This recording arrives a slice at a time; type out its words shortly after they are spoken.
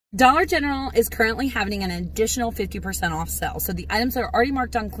Dollar General is currently having an additional 50% off sale. So the items that are already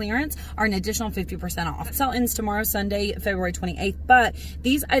marked on clearance are an additional 50% off. Sale ends tomorrow, Sunday, February 28th, but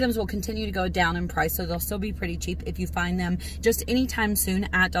these items will continue to go down in price, so they'll still be pretty cheap if you find them just anytime soon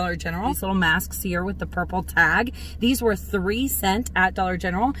at Dollar General. These little masks here with the purple tag, these were 3 cents at Dollar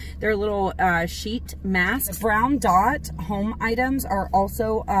General. They're little sheet masks. Brown dot home items are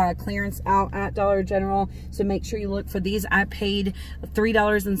also clearance out at Dollar General, so make sure you look for these. I paid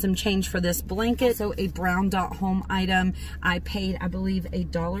 $3 and some change for this blanket. So a brown dot home item, I paid, I believe,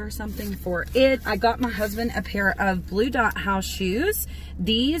 $1 or something for it. I got my husband a pair of blue dot house shoes.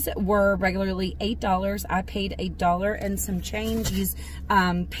 These were regularly $8. I paid $1 and some change. These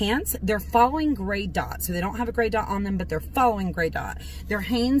pants, they're following gray dot, so they don't have a gray dot on them, but they're following gray dot. They're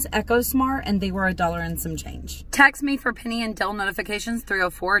Hanes Echo Smart, and they were $1 and some change. Text me for Penny and Dell notifications,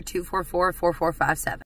 304-244-4457.